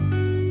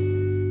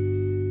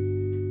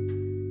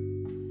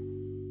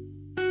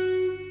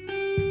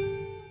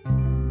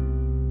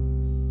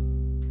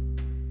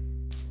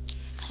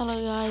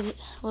Hello guys,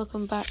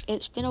 welcome back.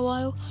 It's been a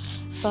while,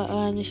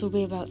 but this will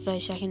be about 30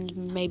 seconds,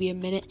 maybe a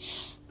minute.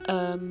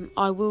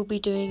 I will be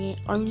doing it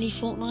only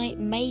Fortnite,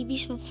 maybe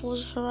some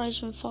Forza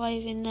Horizon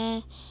 5 in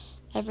there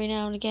every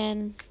now and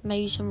again,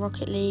 maybe some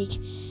Rocket League,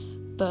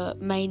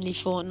 but mainly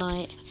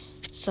Fortnite.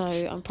 So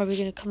I'm probably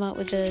going to come out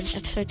with an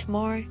episode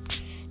tomorrow,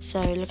 so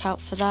look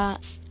out for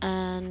that.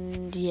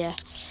 And yeah,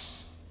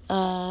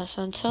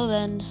 so until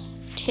then,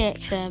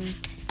 TXM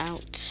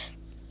out.